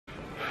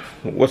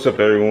What's up,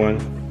 everyone?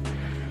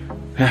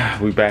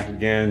 We back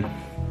again.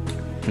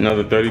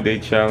 Another 30-day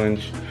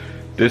challenge.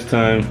 This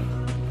time,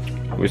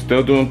 we're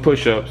still doing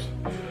push-ups,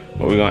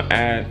 but we're gonna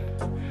add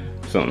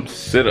some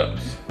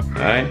sit-ups.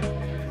 Alright?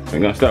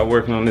 We're gonna start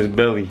working on this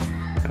belly.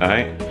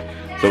 Alright?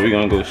 So we're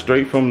gonna go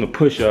straight from the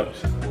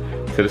push-ups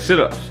to the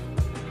sit-ups.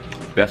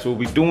 That's what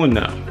we're doing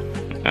now.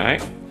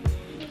 Alright?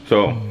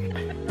 So,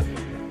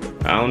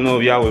 I don't know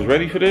if y'all was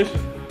ready for this.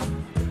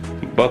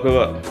 Buckle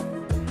up,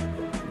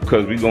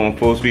 because we going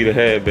full speed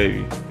ahead,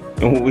 baby.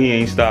 And we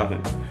ain't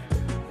stopping.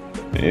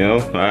 You know,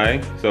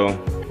 alright? So,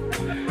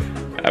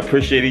 I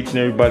appreciate each and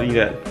everybody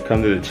that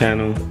come to the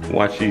channel,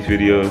 watch these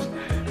videos,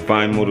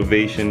 find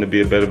motivation to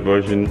be a better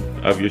version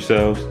of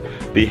yourselves,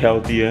 be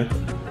healthier,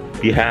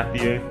 be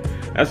happier.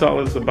 That's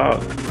all it's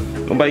about.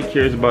 Nobody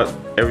cares about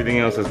everything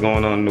else that's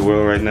going on in the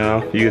world right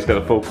now. You just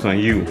gotta focus on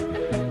you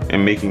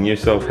and making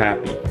yourself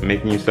happy,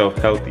 making yourself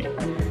healthy.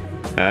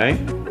 Alright?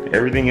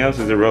 Everything else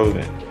is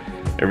irrelevant.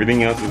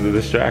 Everything else is a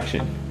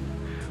distraction.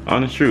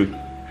 Honest truth.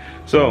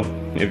 So,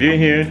 if you're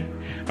here,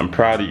 I'm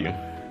proud of you.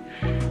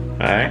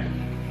 Alright?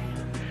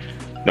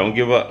 Don't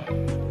give up.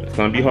 It's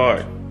gonna be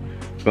hard.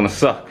 It's gonna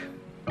suck.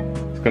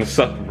 It's gonna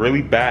suck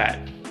really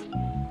bad.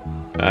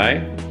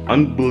 Alright?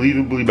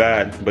 Unbelievably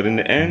bad. But in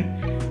the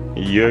end,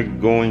 you're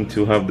going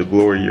to have the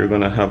glory. You're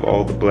gonna have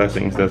all the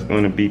blessings that's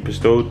gonna be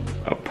bestowed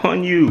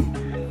upon you.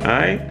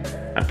 Alright?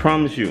 I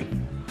promise you.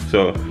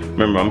 So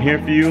remember, I'm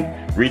here for you.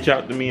 Reach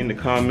out to me in the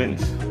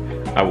comments.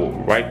 I will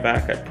write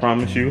back, I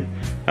promise you.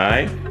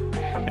 Alright?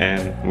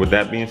 And with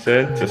that being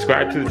said,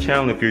 subscribe to the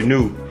channel if you're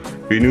new.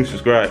 If you're new,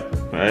 subscribe.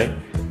 Alright?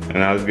 And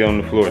now let's get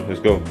on the floor. Let's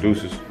go.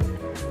 Deuces.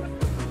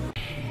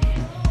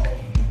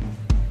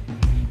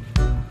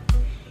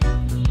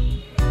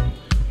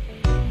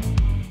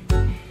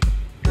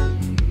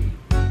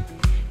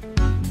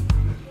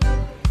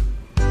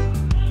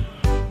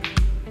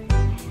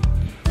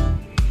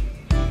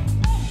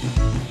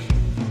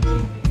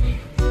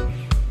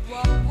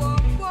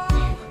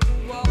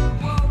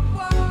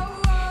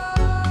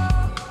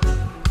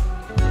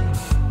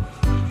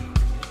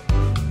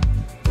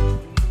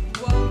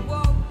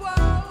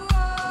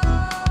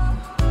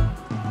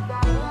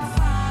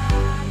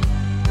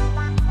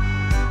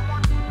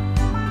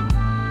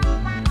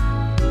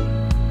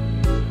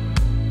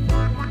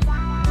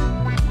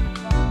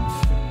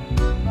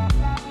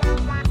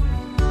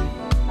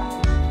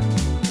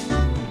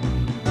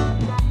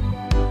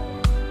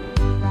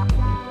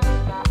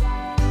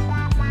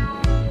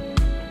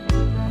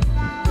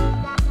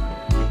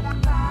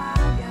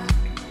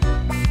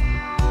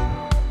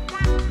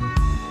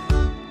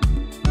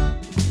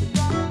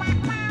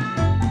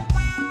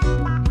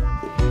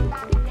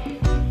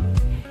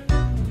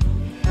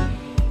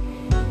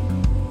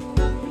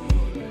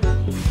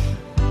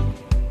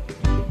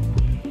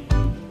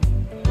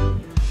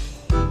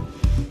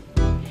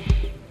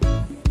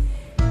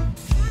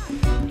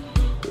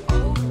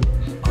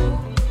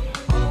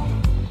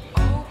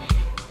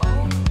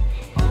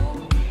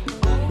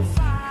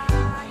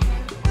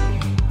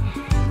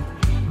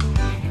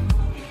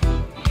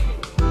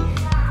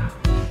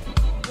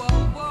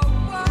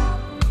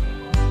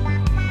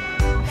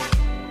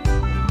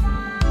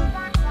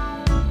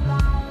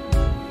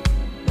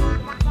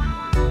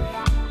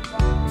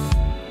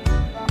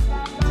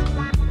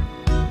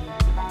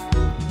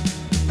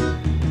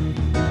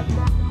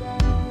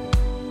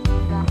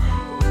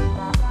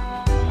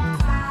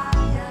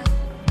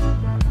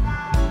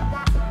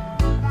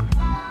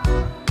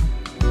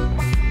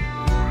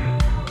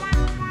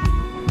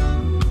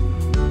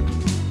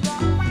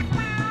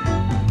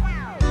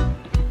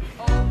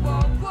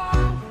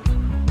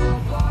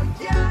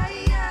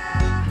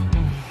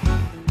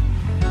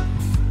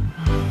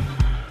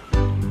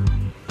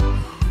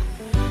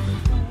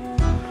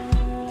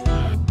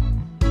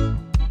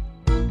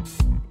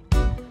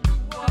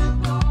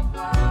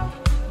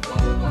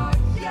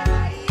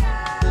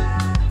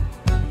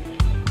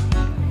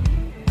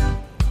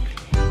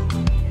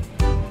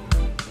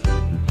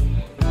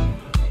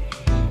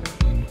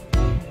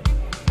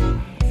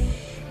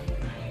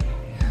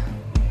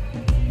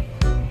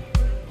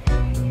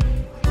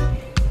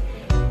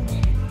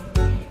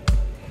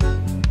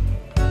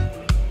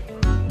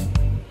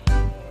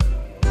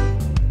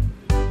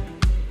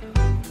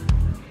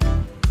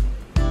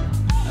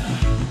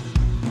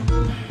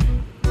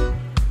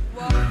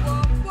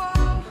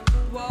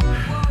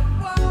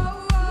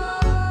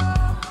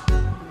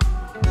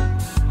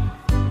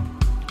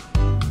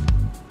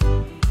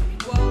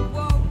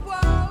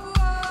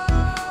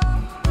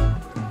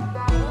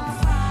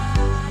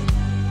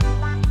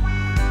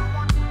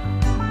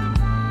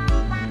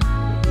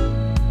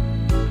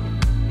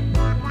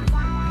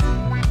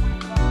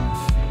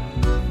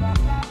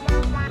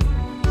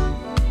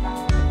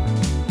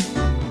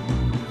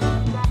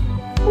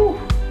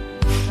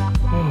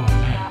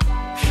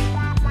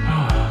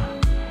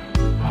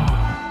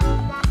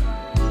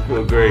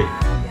 Feel great.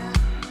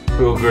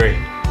 Feel great.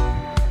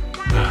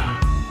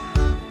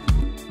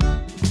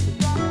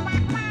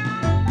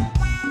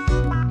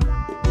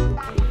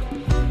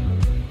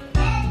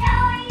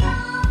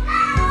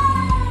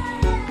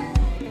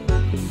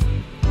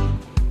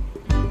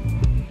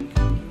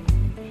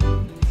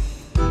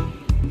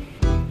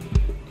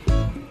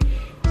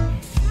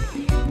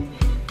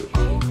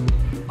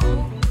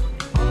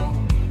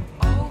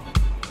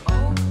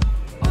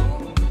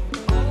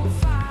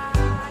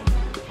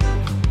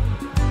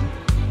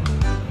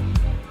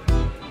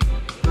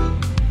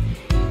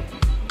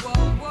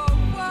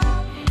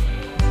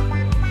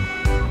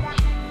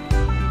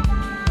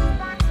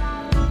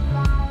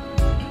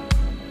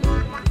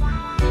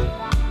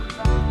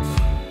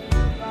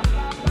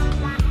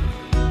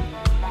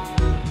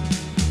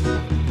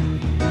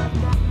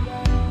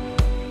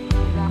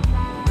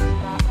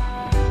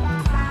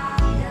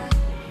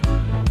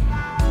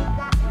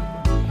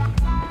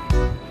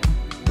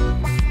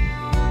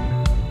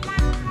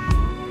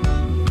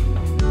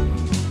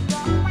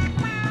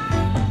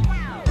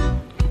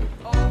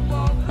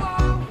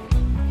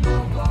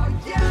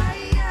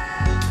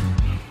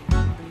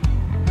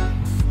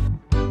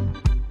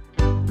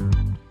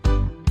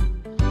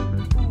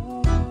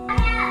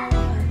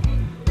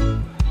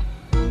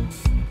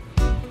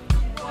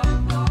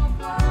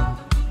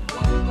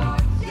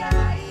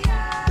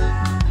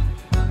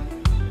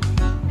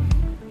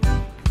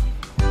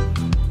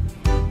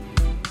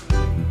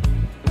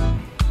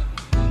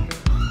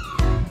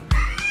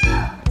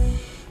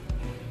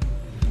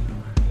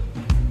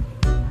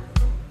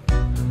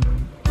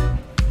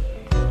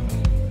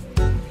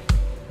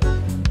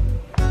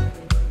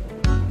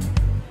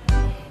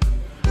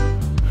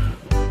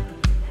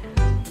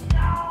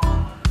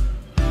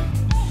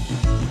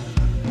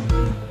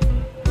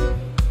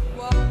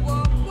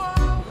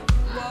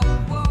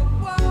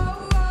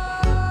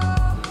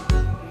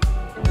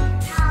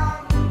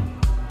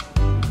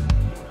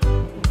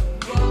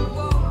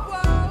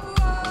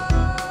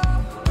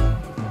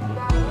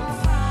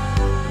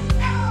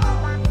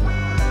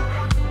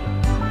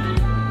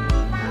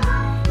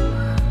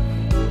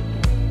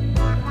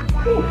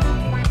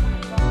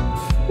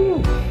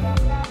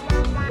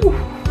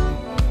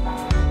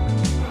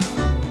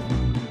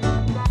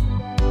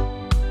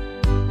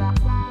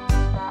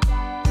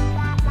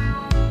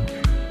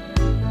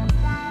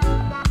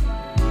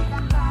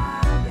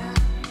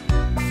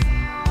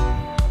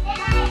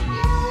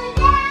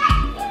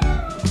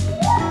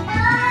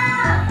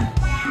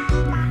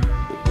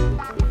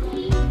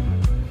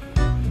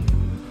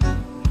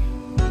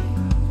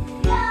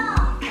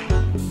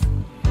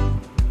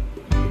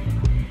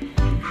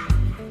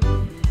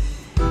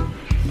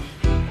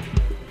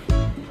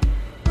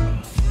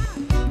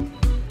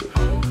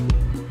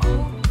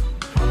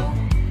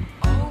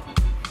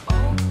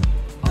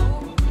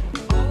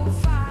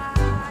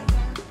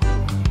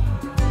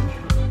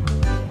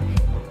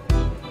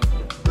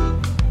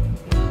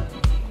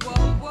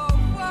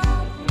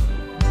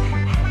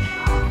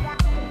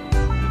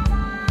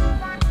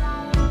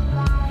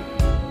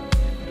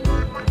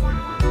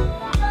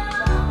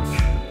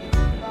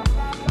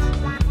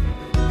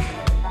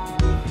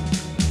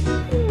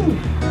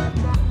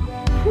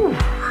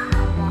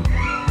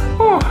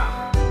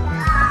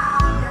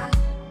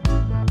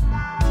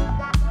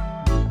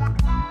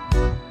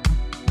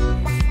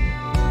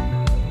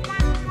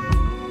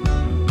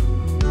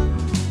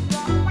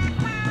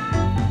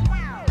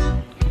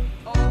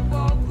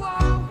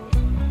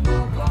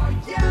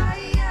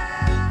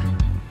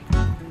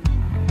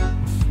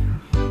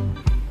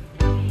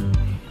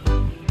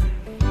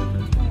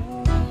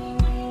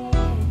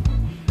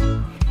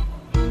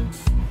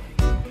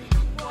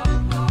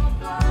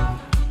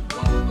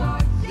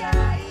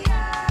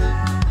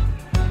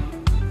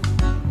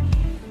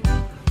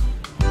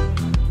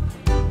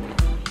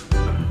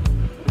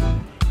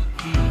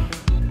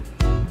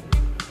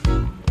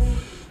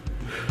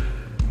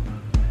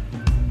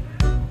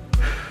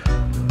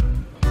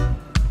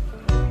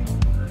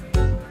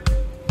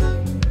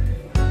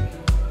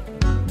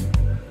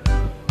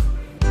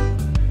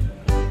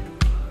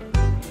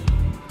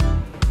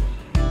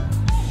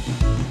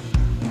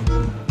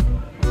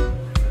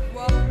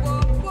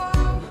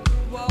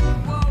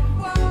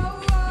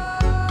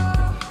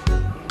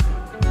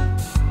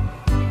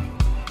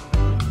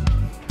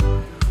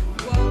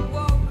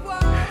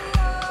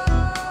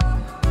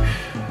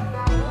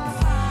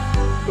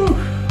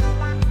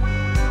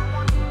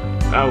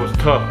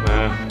 tough,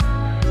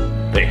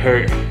 man. They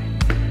hurt.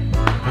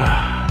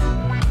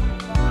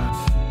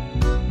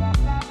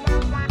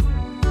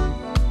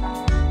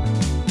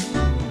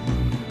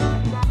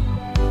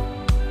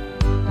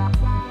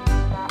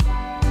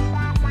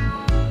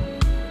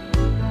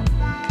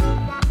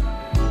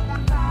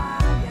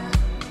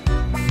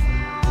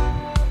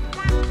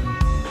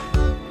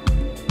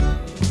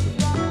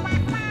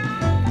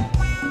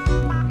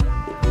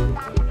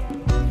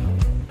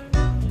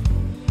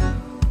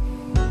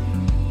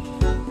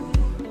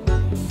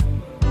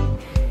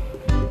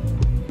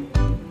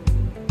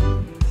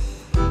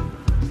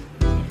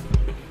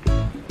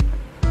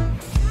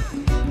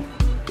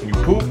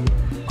 Poop.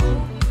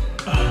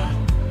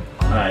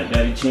 Alright,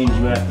 daddy change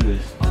you after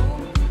this.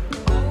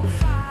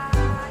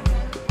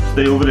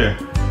 Stay over there.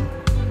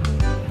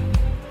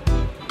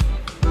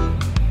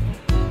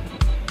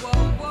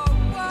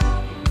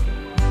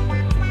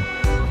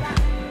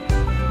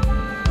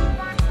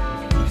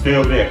 Stay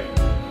over there.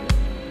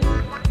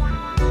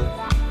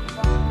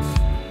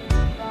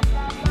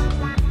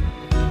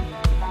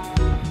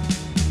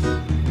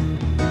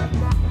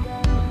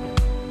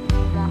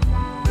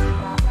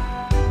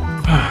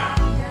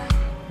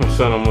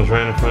 Son almost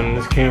ran in front of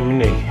this camera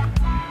naked.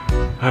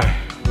 Alright,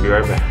 be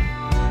right back.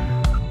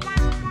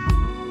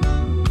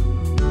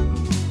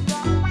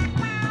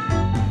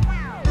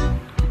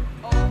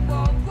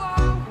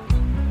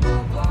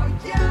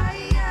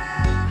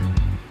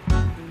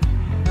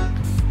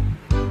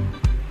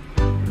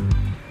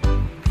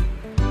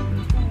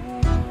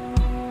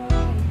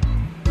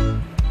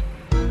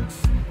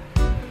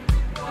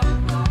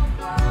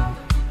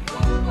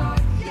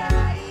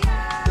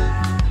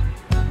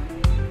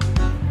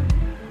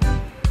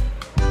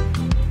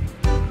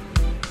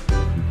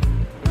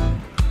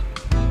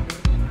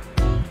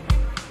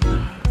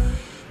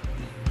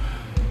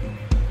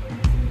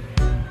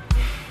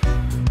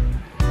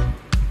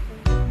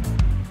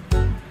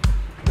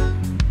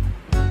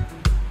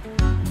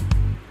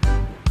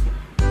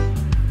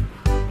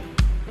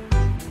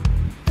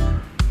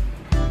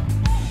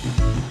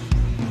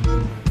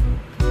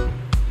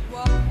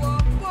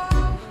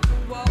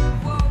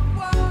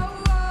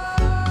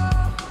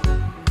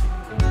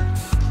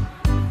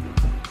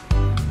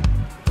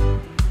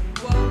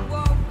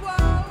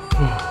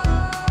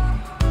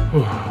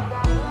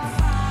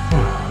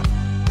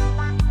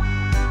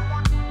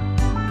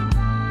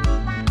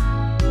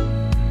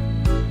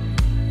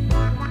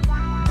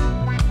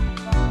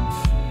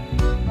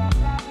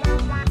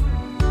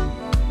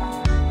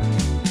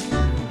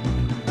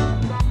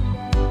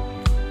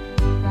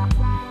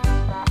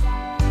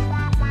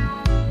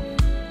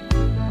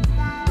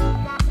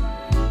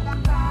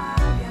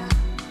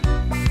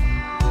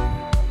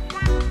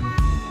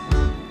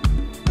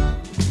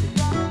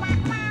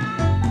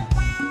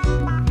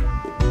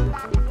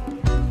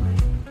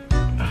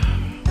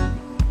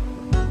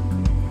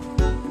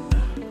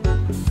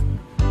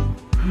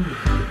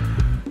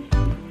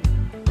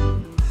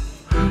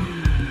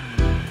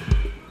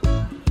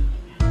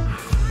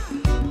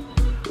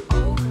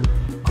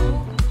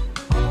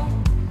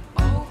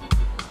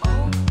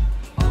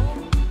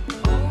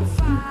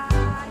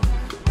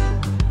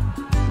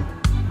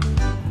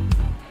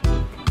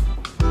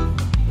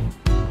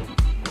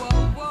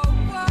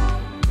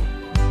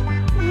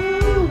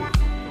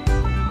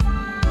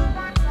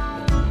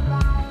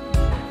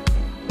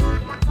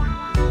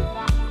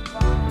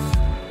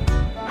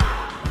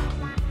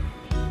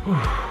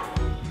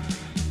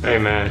 Hey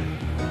man,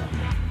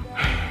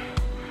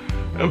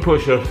 them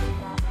push-ups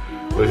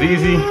was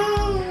easy,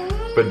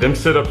 but them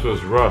sit-ups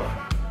was rough.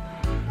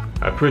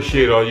 I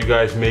appreciate all you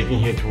guys making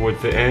here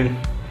towards the end.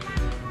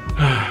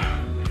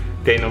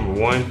 Day number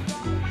 1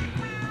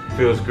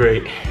 feels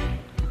great.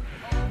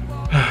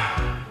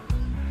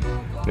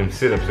 Them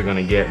sit-ups are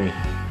gonna get me.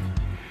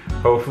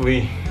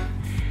 Hopefully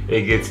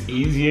it gets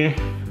easier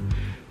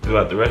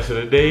throughout the rest of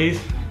the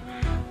days,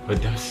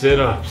 but them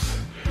sit-ups,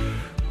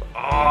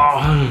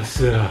 oh, them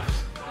sit-ups.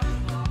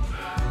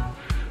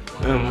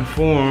 And my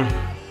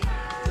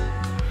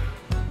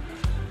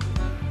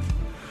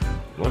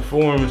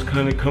form is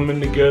kind of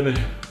coming together.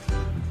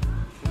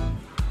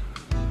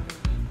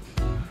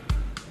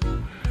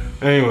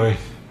 Anyway,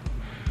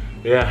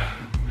 yeah,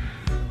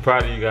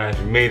 proud of you guys.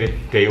 We made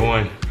it, day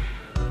 1.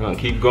 We're gonna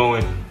keep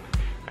going,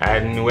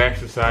 adding new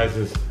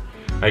exercises,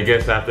 I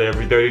guess after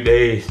every 30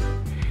 days.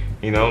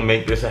 You know,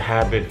 make this a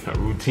habit, a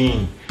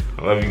routine.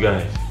 I love you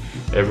guys.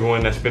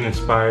 Everyone that's been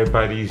inspired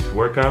by these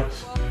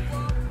workouts,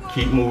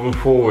 keep moving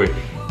forward.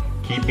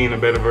 Keep being a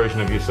better version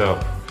of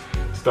yourself.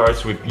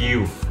 Starts with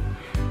you.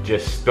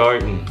 Just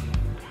starting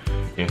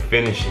and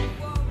finishing.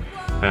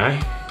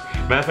 Alright?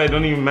 Matter of fact, it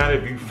don't even matter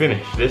if you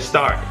finish. Just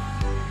start.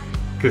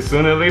 Because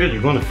sooner or later,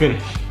 you're going to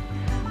finish.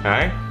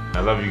 Alright? I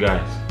love you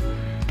guys.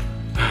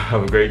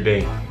 Have a great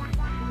day.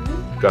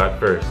 God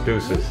first.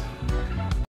 Deuces.